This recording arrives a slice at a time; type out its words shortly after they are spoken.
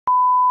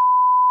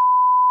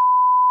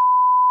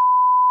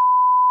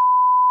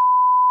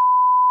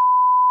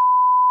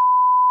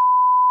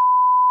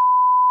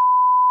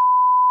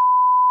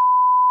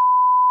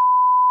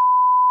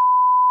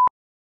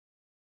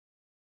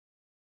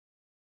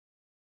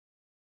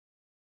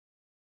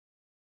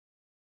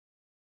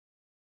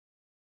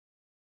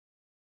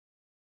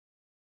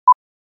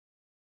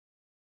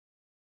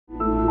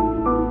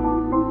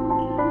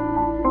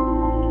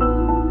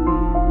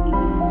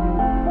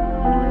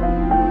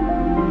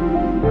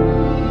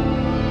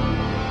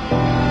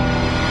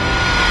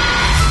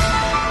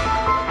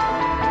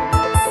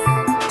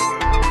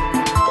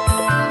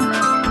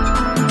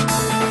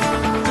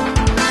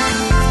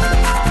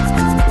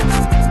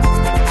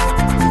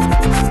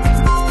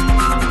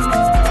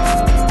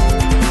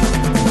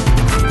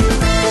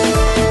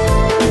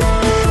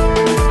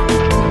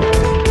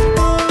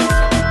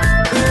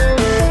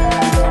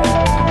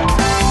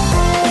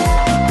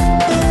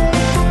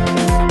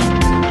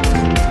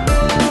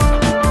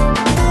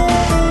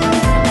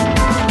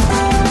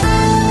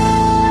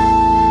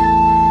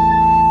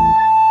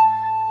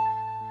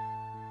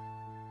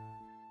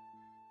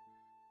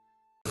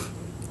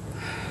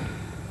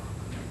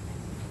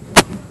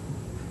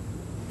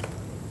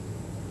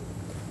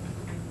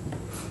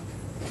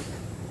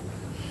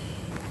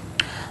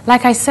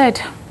Like I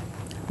said,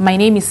 my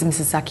name is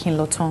Mrs.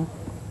 Akinloton.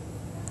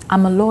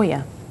 I'm a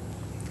lawyer,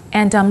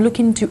 and I'm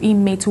looking into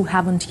inmates who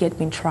haven't yet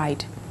been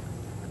tried.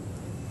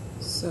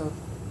 So?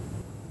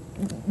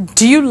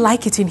 Do you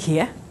like it in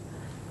here?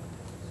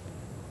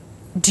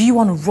 Do you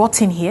want to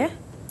rot in here?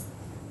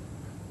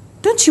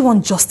 Don't you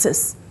want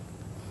justice?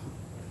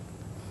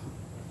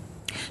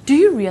 Do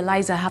you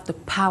realize I have the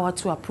power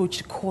to approach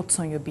the courts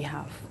on your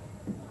behalf?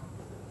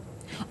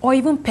 Or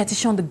even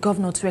petition the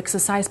governor to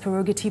exercise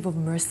prerogative of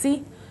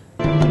mercy?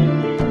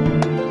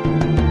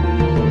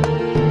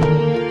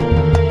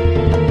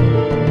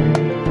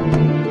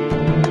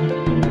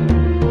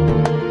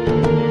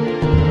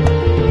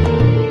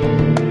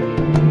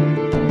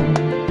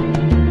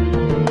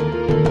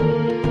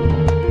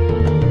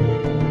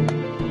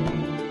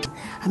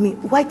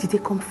 Why did they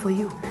come for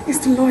you?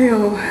 It's the lawyer.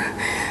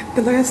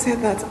 The lawyer said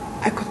that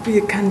I could be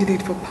a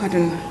candidate for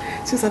pardon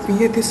since I've been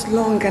here this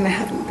long and I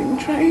haven't been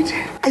tried.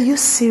 Are you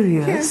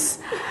serious? Yes.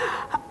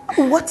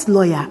 What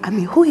lawyer?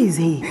 Who is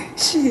he?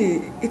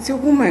 It's a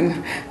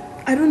woman.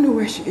 I don't know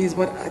where she is,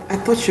 but I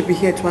thought she'd be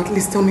here to at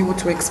least tell me what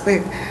to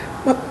expect.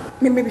 But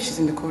maybe she's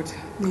in the court.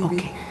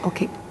 Maybe.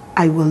 Okay.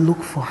 I will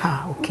look for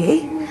her,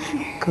 okay?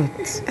 Good.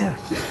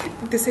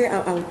 They say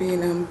I'll be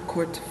in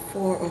court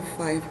 4 or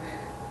 5.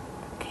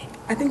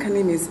 I think her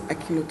name is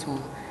Akinloton.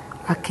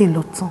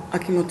 Akinloton?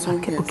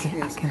 Akinloton, yes. Okay,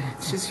 yes.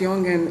 Akinloton. She's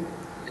young and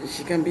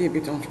she can be a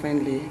bit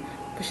unfriendly,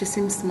 but she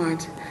seems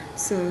smart.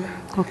 So,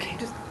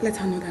 just let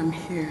her know that I'm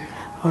here.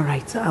 All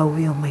right, I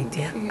will, my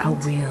dear. I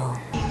will.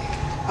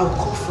 I'll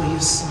call for you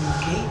soon,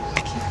 okay?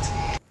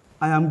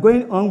 I am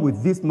going on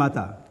with this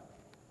matter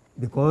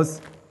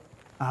because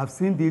I have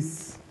seen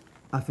this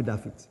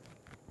affidavit.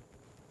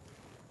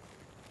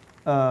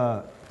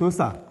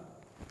 Tosa,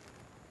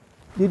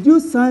 did you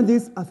sign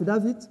this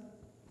affidavit?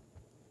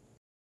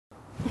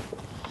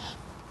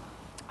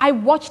 I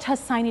watched her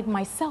sign it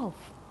myself.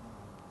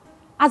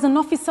 As an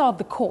officer of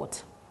the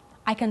court,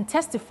 I can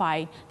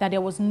testify that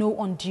there was no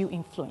undue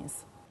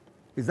influence.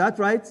 Is that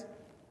right?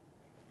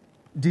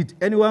 Did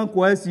anyone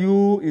coerce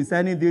you in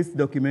signing this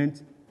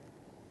document?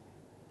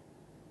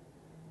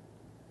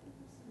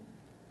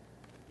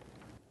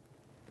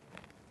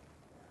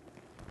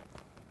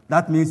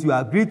 That means you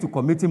agreed to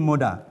committing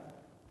murder.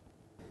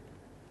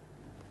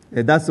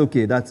 That's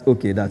okay. That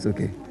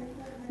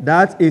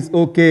is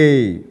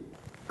okay.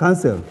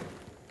 Counsel,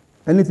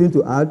 anything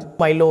to add?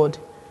 My lord,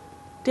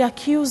 the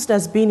accused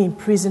has been in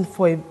prison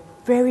for a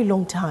very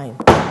long time.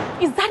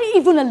 Is that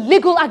even a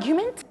legal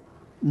argument?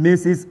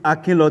 Mrs.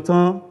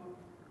 Akinloton,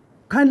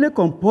 kindly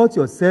comport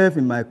yourself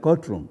in my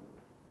courtroom.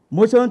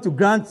 Motion to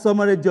grant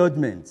summary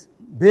judgment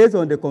based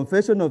on the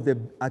confession of the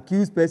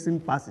accused person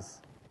passes.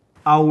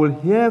 I will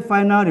hear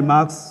final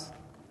remarks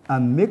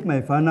and make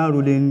my final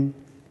ruling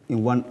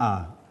in 1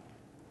 hour.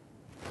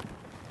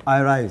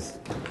 I rise.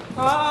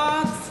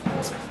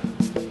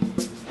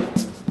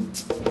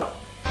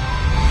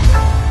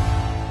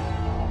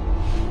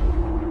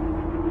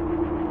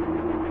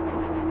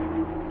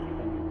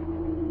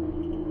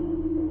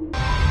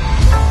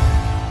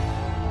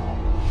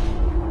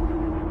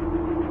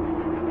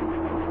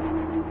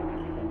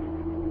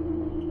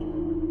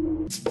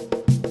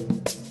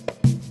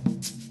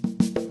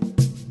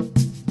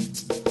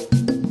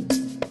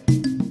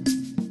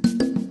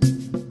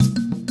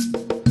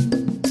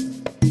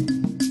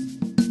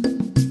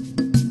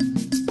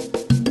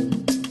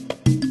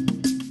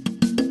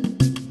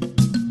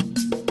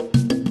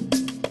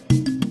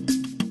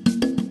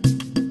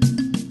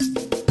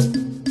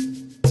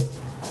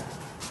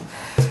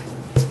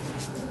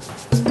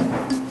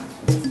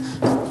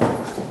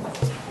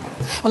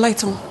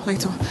 Laito,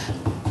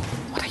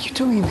 what are you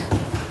doing?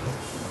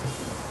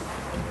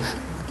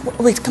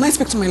 Wait, can I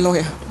speak to my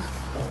lawyer?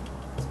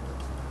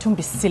 Don't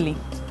be silly.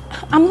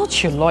 I'm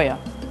not your lawyer.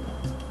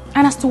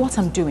 And as to what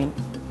I'm doing,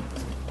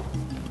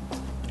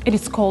 it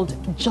is called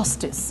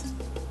justice.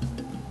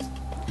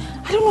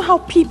 I don't know how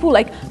people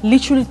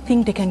literally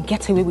think they can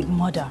get away with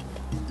murder.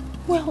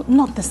 Well,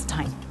 not this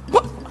time.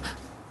 But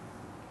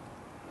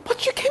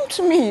you came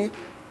to me.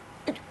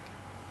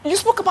 You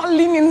spoke about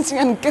leniency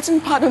and getting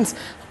pardons,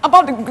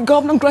 about the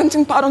government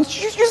granting pardons.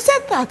 You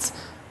said that.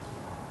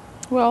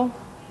 Well,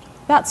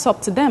 that's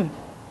up to them.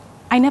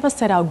 I never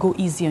said I'll go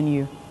easy on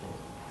you.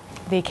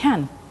 They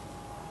can.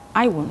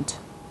 I won't.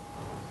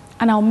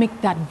 And I'll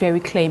make that very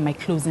clear in my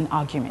closing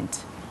argument,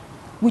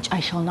 which I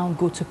shall now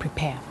go to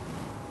prepare.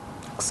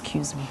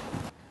 Excuse me.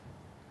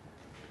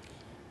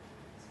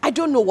 I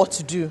don't know what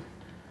to do.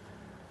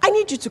 I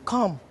need you to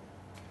come.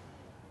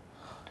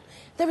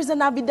 There is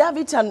an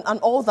affidavit and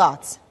all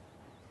that.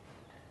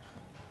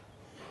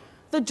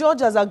 The judge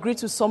has agreed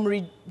to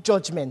summary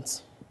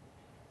judgment.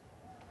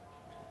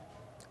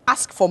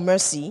 Ask for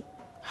mercy?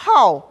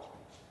 How?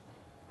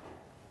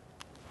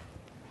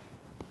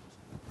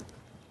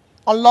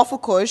 Unlawful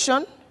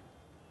coercion?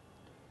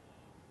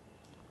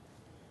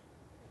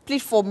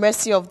 Plead for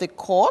mercy of the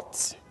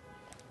court?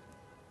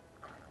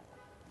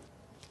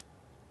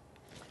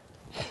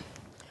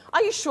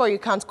 Are you sure you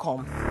can't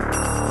come?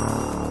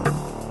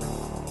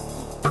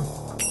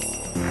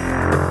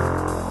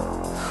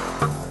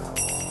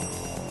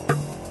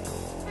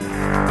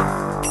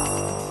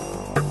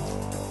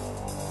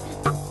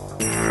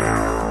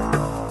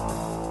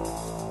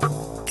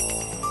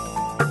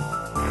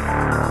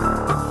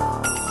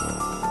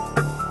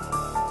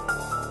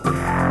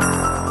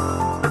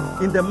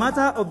 in the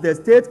matter of the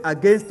state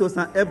against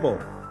Tosan Ebo,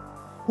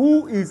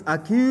 who is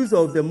accused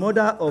of the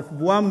murder of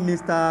one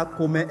Mr.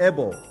 Kome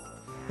Ebo,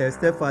 her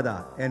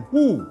stepfather, and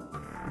who,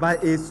 by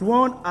a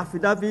sworn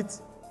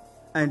affidavit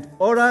and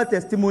oral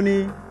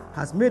testimony,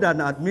 has made an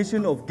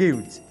admission of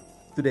guilt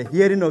to the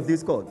hearing of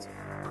this court.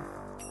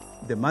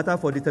 The matter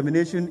for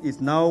determination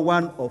is now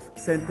one of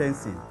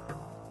sentencing.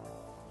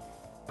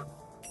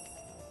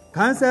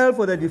 Counsel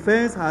for the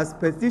defense has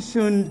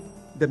petitioned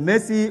the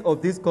mercy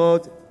of this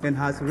court and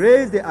has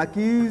raised the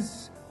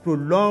accused's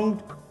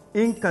prolonged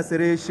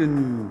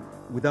incarceration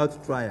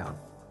without trial.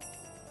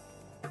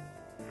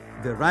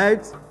 The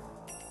right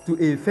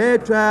to a fair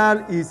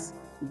trial is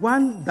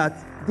one that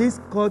this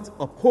court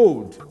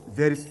upholds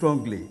very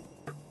strongly,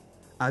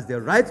 as the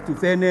right to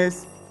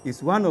fairness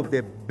is one of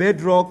the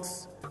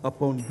bedrocks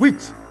upon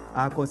which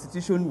our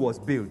Constitution was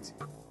built.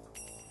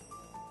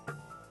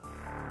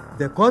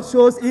 The court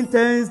shows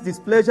intense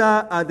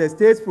displeasure at the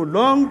state's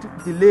prolonged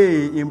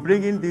delay in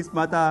bringing this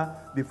matter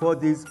before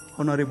this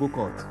honorable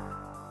court.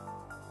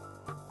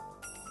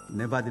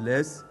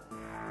 Nevertheless,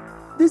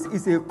 this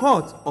is a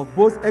court of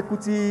both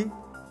equity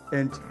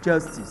and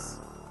justice.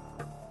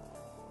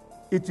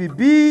 It will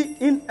be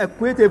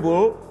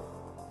inequitable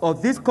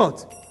of this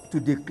court to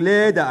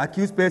declare the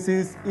accused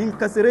person's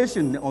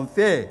incarceration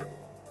unfair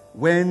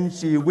when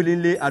she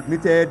willingly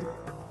admitted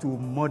to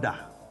murder.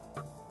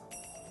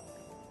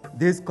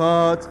 This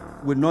court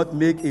will not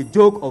make a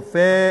joke of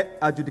fair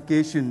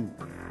adjudication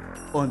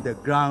on the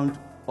ground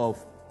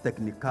of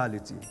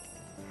technicality.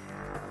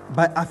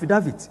 By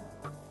affidavit,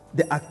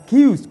 the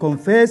accused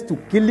confessed to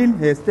killing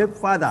her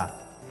stepfather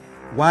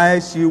while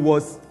she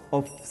was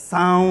of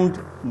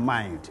sound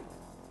mind.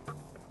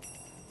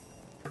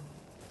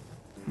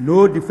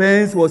 No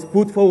defense was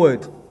put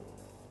forward,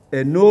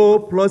 and no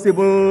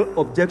plausible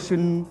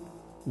objection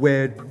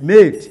were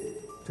made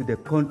to the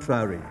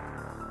contrary.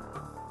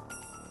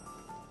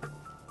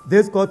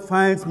 This court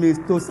finds Ms.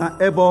 Tosan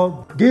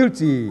Ebo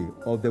guilty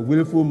of the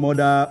willful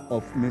murder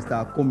of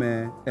Mr.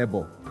 Kome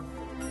Ebo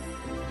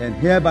and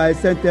hereby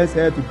sentence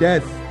her to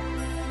death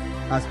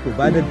as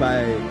provided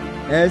by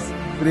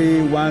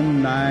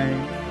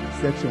S319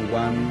 Section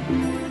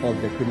 1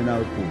 of the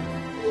Criminal Code.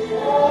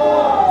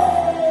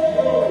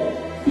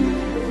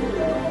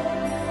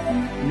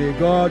 May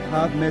God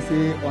have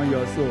mercy on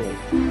your soul.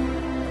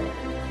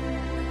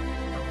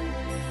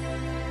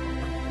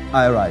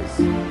 I rise.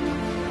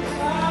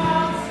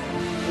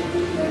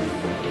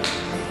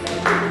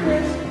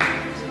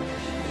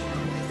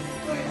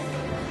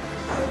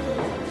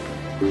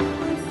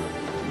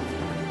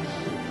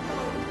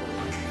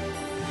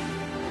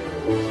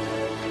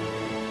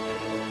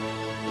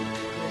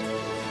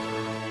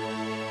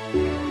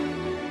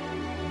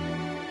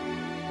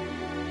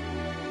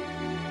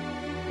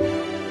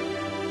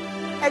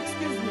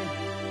 Excuse me.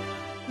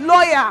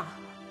 Lawyer!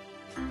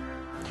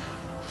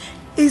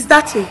 Is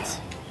that it?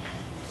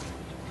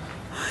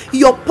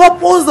 Your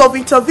purpose of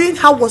intervening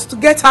her was to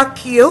get her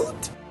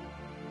killed?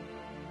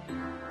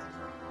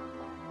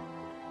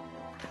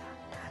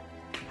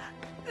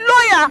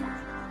 Lawyer!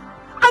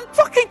 I'm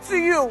talking to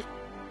you!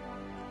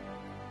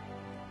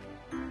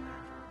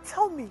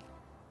 Tell me,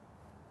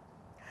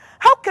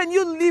 how can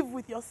you live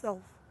with yourself?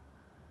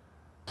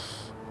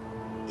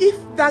 If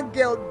that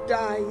girl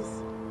dies,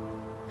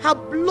 her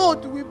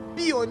blood will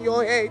be on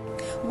your head.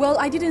 Well,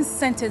 I didn't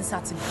sentence her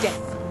to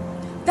death.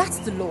 That's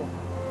the law.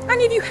 And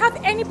if you have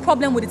any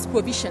problem with its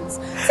provisions,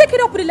 take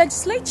it up with the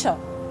legislature.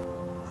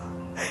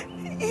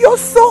 You're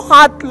so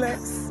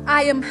heartless.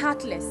 I am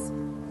heartless.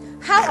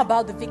 How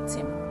about the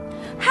victim?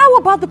 How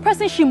about the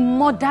person she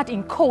murdered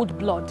in cold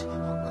blood?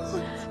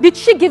 Did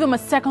she give him a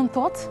second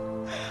thought?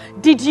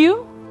 Did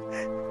you?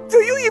 Do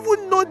you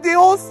even know the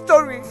whole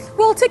story?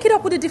 Well, take it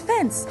up with the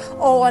defense,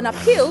 or an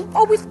appeal,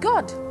 or with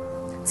God.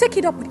 Take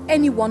it up with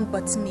anyone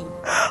but me.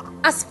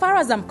 As far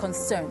as I'm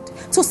concerned,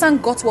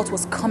 Tosan got what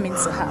was coming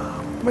to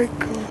her. My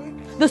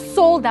God. The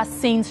soul that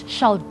sins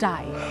shall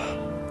die.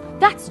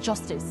 That's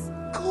justice.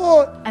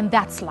 God. And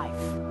that's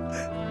life.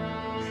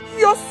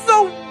 You're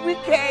so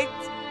wicked.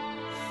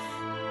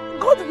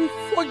 God will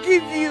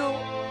forgive you.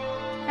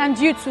 And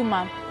you too,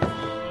 ma'am.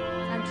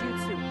 And you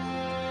too.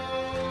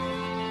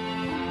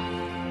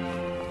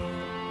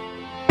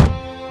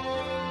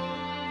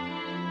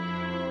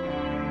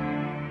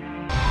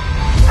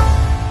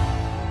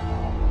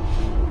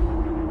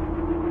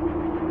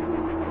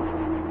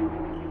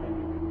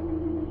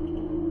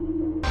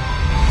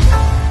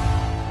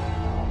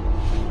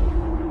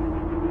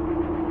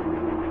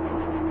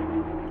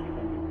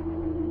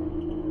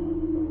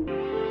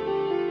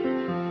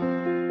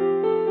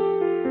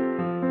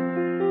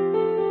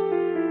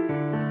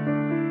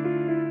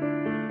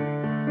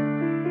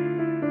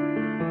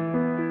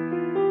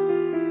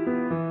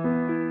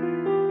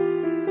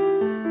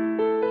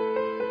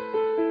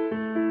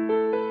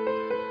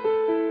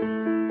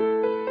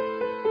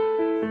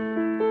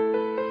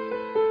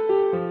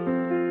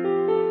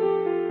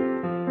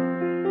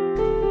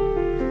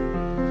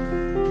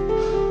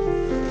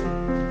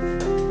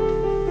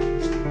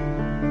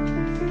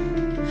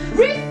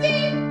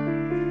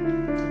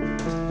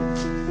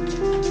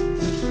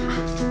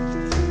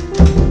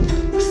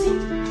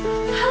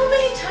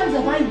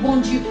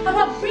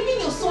 are bringing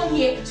your son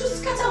here to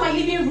scatter my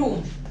living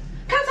room.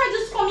 Can't I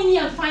just come in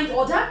here and find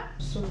order?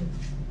 Sorry.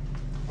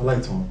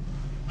 Alright, Tom.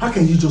 How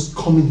can you just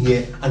come in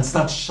here and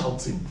start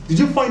shouting? Did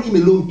you find him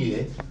alone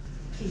here?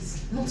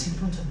 Please, not in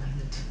front of my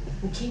maid,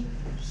 okay?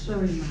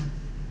 Sorry, ma'am.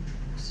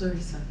 Sorry,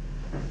 sir.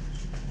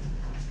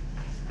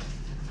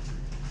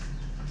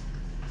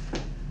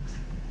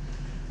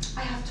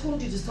 I have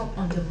told you to stop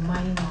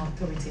undermining my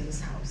authority in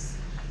this house,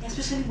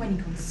 especially when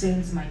it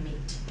concerns my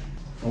maid.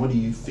 And what do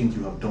you think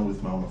you have done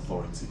with my own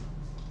authority?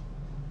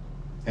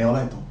 Hey,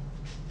 alright, Tom.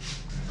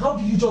 How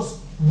do you just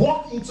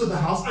walk into the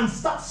house and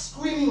start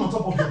screaming on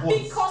top of your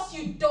voice? Because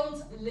you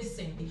don't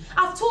listen.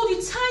 I've told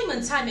you time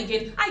and time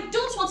again, I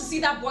don't want to see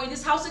that boy in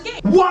this house again.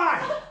 Why?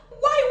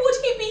 Why would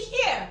he be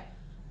here?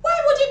 Why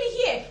would he be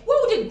here?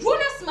 What would a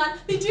grown-ass man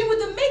be doing with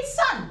the maid's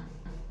son?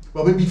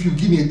 Well, maybe if you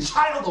give me a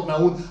child of my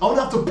own, I won't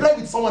have to play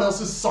with someone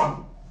else's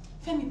son.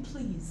 Femi,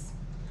 please.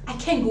 I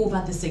can't go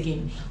over this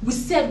again. We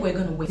said we're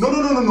gonna wait.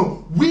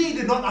 No. We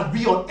did not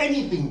agree on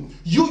anything.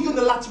 You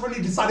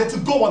unilaterally decided to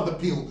go on the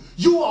pill.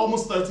 You are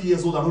almost 30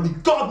 years old and only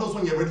God knows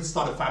when you're ready to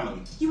start a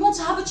family. You want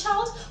to have a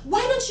child? Why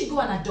don't you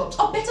go and adopt?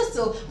 Or better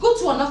still, go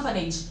to an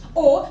orphanage.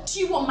 Or do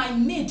you want my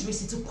maid,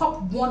 Rissy, to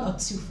pop 1 or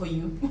 2 for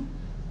you?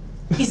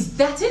 Is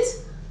that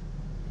it?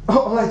 Oh,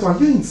 alright, are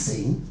you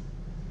insane?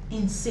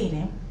 Insane,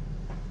 eh?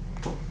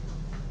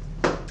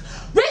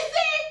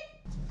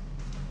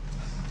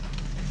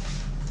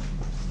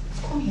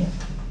 Come here.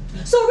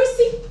 So,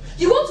 Rissy,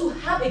 you want to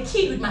have a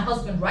kid with my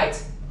husband, right?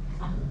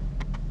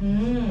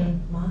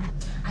 Ma,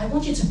 I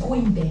want you to go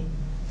in there,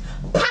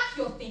 pack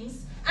your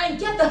things, and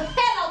get the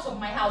hell out of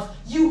my house,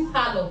 you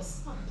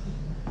harlots.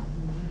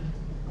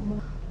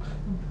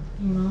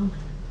 Ma.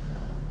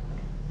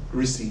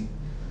 Rissy,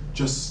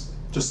 just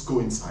go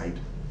inside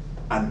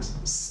and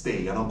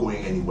stay. You're not going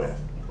anywhere,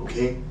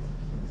 okay?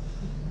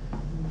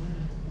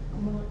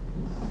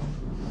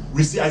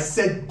 Rissy, I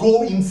said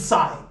go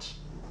inside.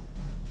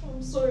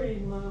 I'm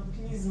sorry, ma.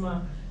 Please,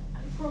 ma. I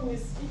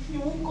promise, if you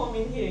won't come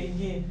in here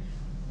again.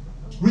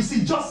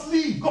 Rissy, just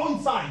leave. Go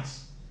inside.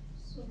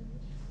 Sorry.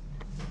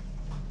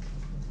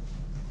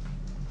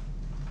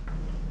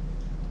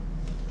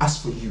 As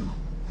for you,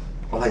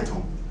 alright,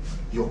 Tom,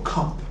 your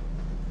cup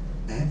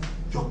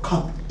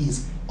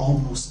is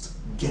almost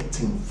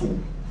getting full.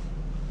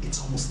 It's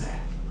almost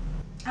there.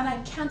 And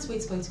I can't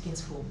wait for it to get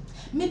full.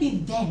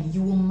 Maybe then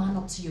you will man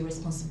up to your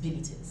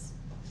responsibilities.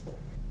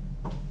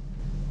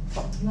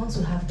 You want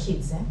to have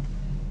kids, eh?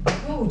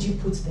 Where would you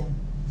put them?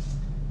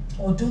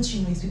 Or don't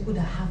you know it's people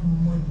that have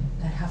money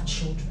that have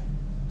children?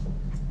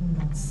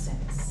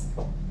 Nonsense.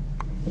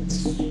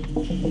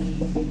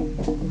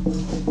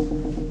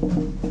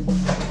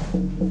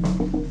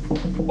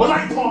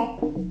 Alright, Tom!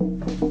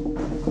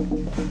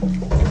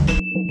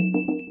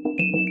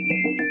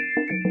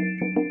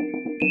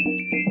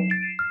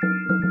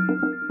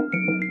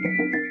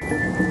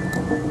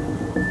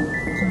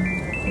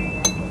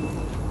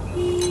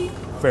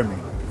 Femi,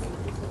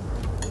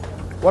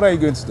 what are you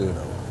going to do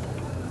now?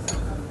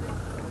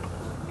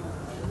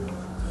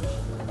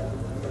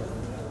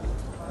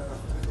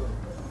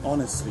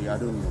 Honestly, I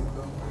don't know.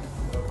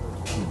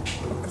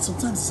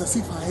 Sometimes it's as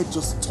if her head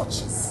just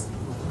touches.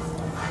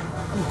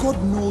 And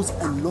God knows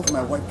I love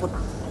my wife, but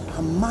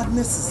her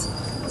madness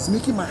is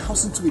making my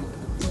house into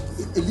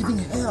a living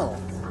hell.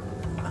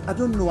 I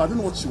don't know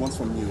what she wants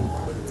from you.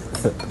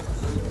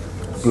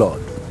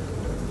 Blood.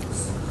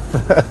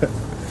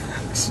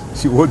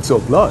 She wants your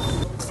blood.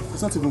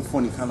 It's not even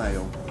funny, can I?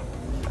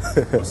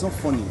 It's not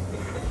funny.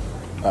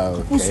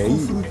 Couples go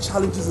through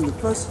challenges in the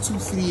first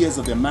 2-3 years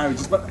of their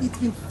marriages, but it's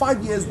been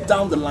 5 years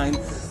down the line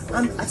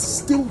and I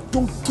still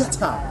don't get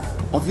her.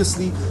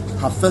 Obviously,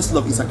 her first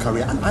love is her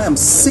career and I am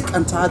sick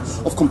and tired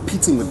of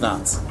competing with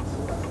that.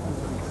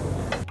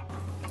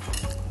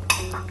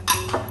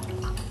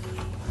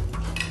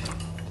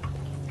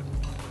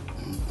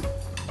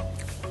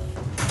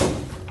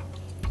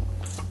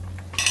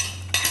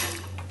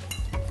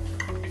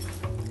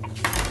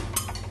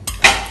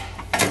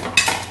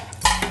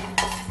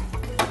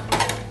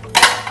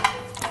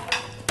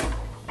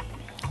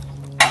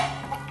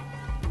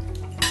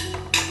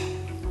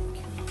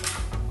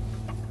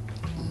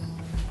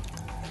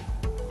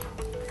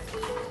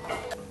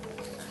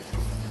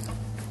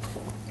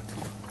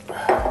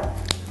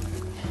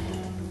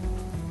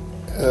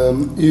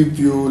 If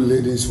you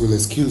ladies will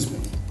excuse me,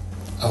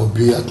 I'll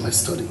be at my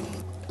study.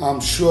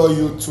 I'm sure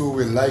you two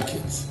will like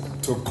it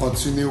to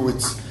continue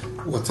with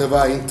whatever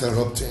I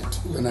interrupted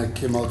when I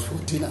came out for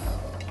dinner.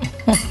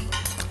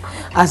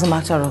 As a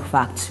matter of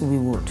fact, we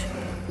would.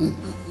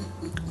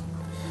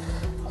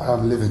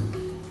 I'm leaving.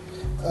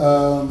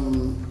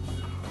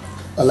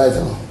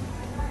 Alida,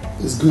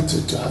 it's good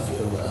to have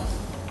you around.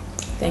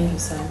 Thank you,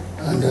 sir.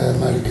 And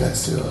my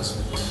regards to your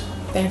husband.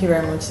 Thank you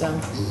very much, sir.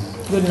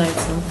 Good night,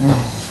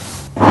 sir.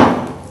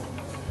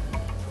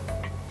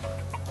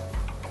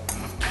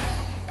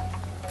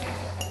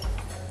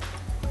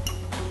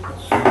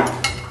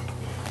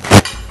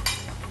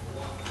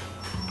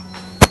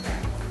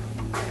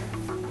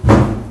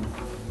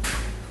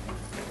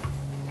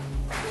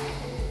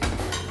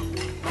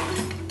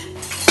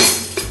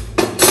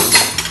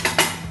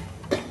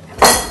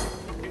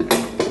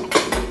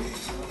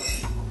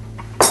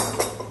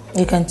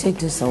 You can take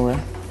this away.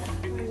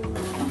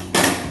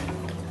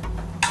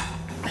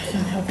 I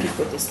can help you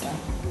put this down.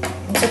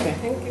 It's okay.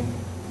 Thank you.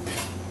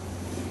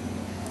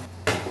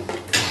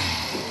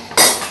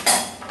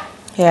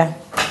 Here.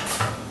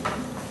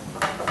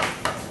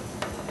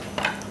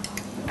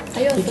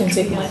 You can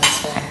take mine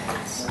as well.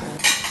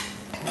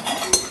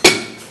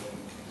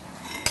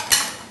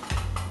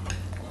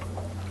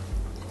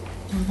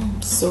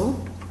 So?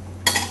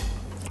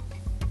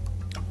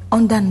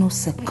 Under no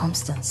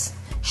circumstance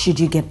should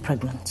you get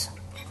pregnant.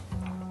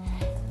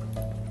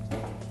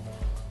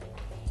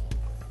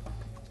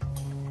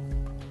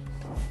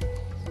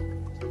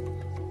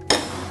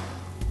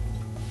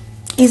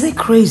 Is it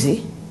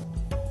crazy?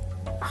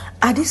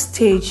 At this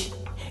stage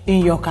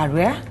in your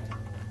career?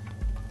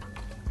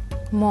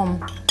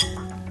 Mom,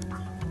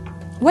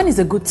 when is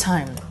a good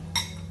time?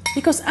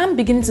 Because I'm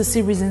beginning to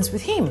see reasons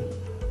with him.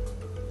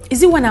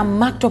 Is it when I'm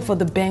marked up for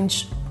the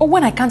bench or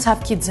when I can't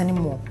have kids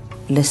anymore?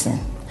 Listen,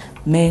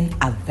 men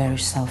are very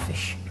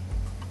selfish.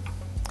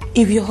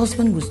 If your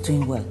husband was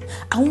doing well,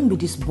 I won't be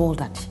this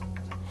bothered.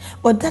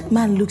 But that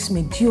man looks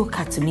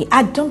mediocre to me.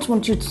 I don't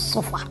want you to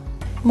suffer.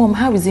 Mom,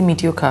 how is he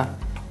mediocre?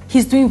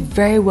 He's doing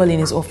very well in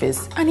his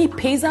office and he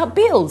pays our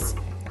bills.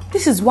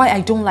 This is why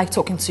I don't like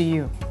talking to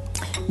you.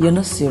 You're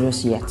not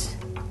serious yet.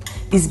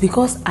 It's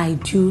because I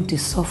do the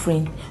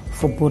suffering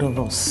for both of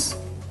us.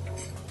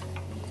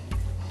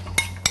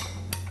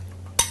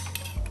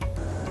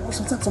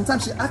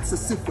 Sometimes she acts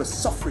as if we're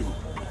suffering.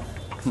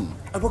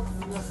 I work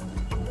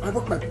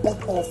my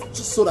butt off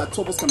just so that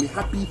two of us can be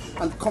happy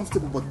and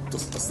comfortable, but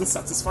does this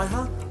satisfy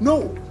her?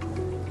 No,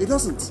 it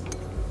doesn't.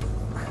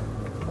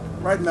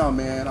 Right now,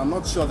 man, I'm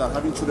not sure that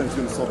having children is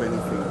going to solve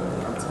anything.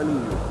 I'm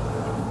telling you.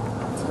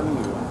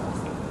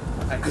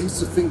 I used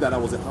to think that I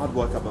was a hard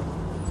worker, but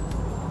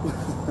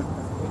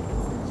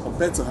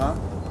compared to her,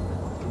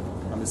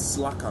 I'm a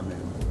slacker,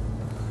 man.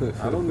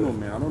 I don't know,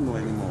 man. I don't know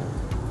anymore.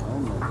 I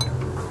don't know.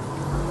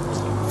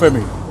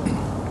 Femi,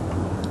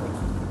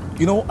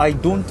 you know, I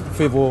don't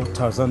favor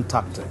Tarzan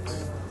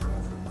tactics.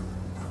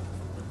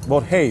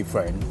 But hey,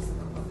 friend,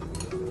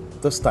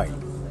 this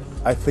time,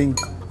 I think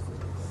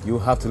you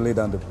have to lay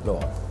down the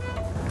law.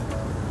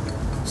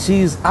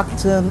 She is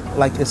acting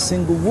like a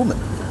single woman.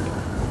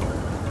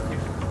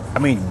 I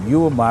mean,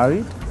 you were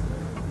married,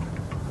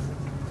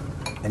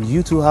 and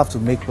you two have to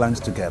make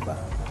plans together.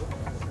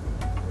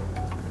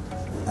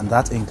 And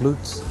that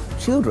includes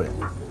children.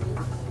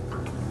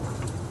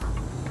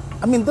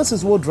 I mean, this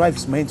is what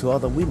drives men to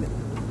other women.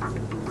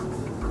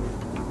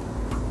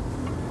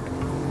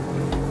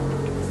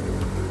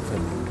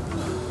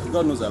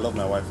 God knows I love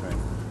my wife, man.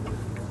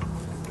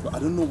 But I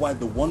don't know why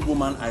the one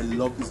woman I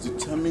love is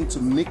determined to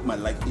make my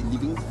life a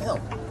living hell.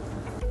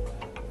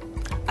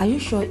 Are you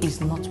sure he's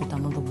not with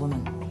another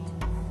woman?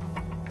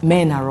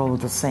 Men are all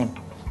the same.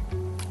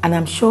 And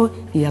I'm sure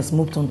he has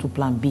moved on to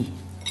plan B.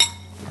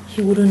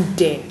 He wouldn't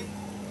dare.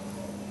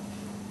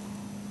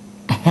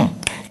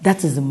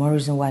 That is the more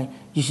reason why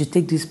you should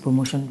take this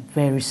promotion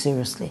very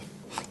seriously.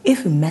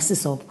 If he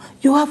messes up,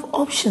 you have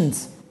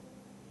options.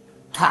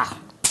 Ha!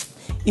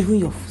 Even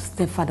your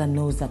stepfather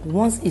knows that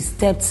once he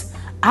stepped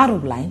out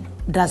of line,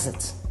 that's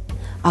it.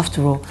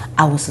 After all,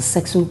 I was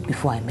successful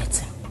before I met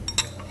him.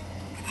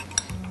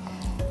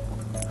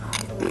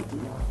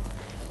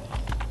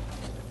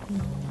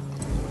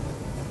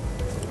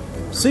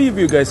 See if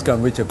you guys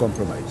can reach a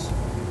compromise.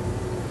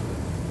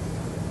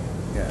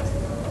 Yeah.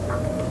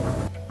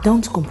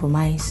 Don't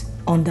compromise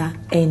under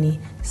any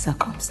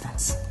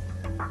circumstance.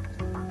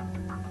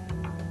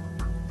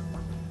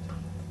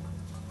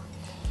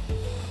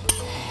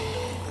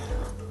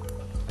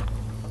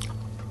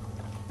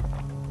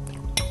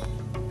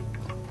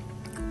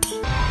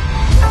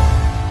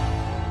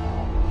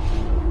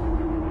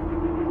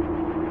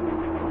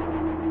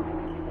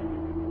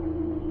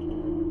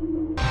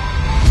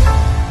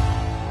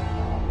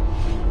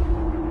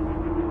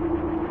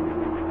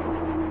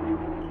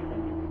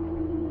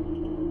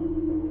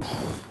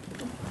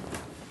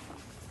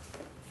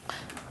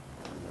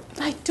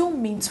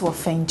 To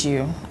offend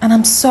you, and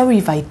I'm sorry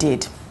if I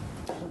did,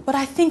 but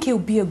I think it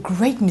would be a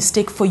great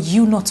mistake for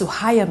you not to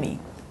hire me.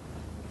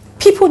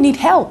 People need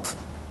help.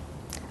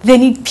 They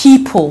need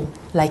people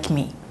like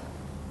me.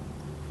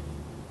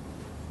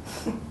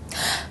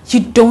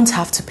 You don't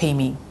have to pay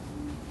me,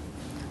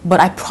 but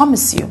I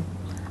promise you,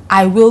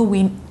 I will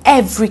win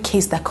every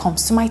case that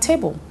comes to my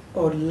table.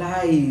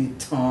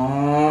 Olaitan,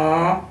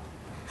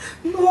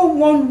 no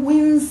one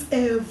wins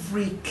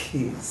every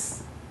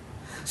case.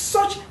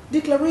 Such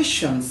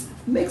declarations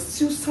makes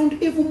you sound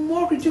even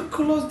more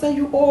ridiculous than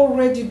you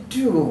already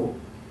do.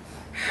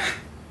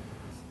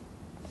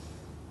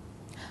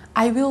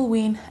 I will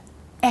win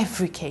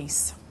every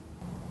case.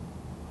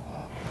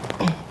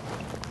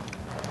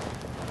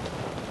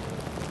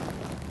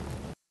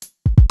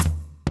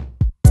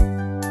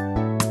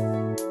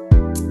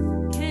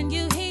 Can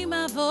you hear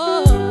my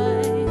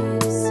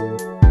voice?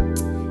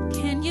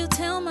 Can you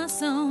tell my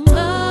song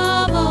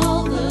of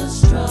all the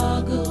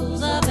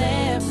struggles of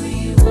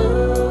every woman?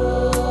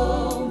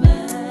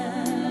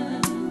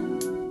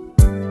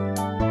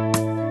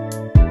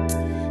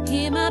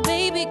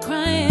 baby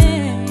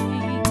crying.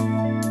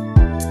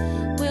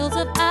 Wails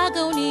of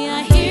agony,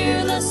 I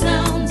hear the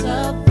sounds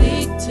of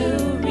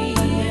victory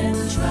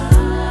and triumph.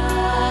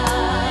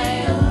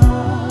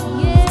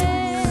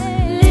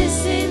 Yeah.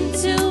 Listen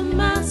to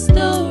my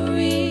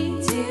story,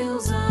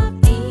 tales of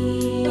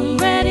Eve. I'm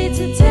ready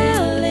to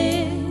tell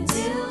it,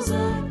 tales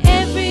of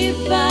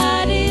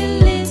everybody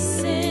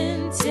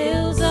listen,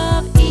 tales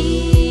of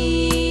Eve.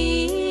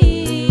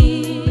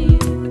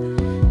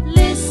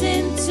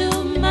 Listen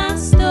to my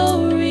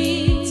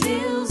story,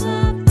 tales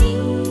of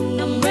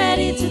Eve. I'm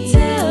ready to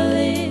tell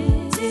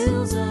it,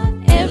 tales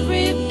of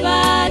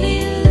everybody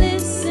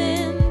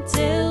listen,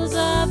 tales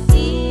of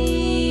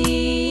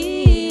Eve.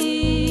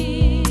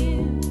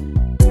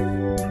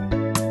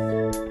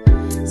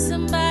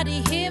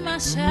 Somebody hear my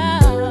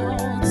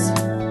shouts.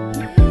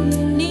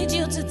 Need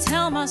you to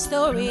tell my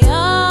story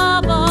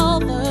of all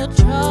the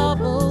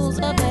troubles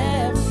of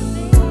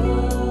every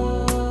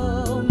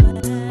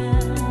woman.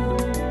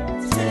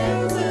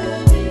 Tales of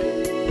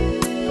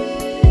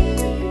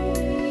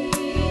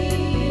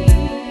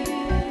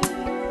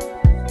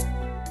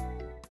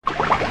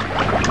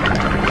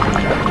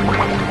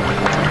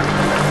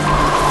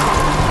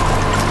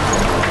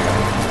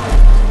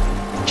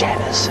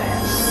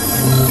Genesis.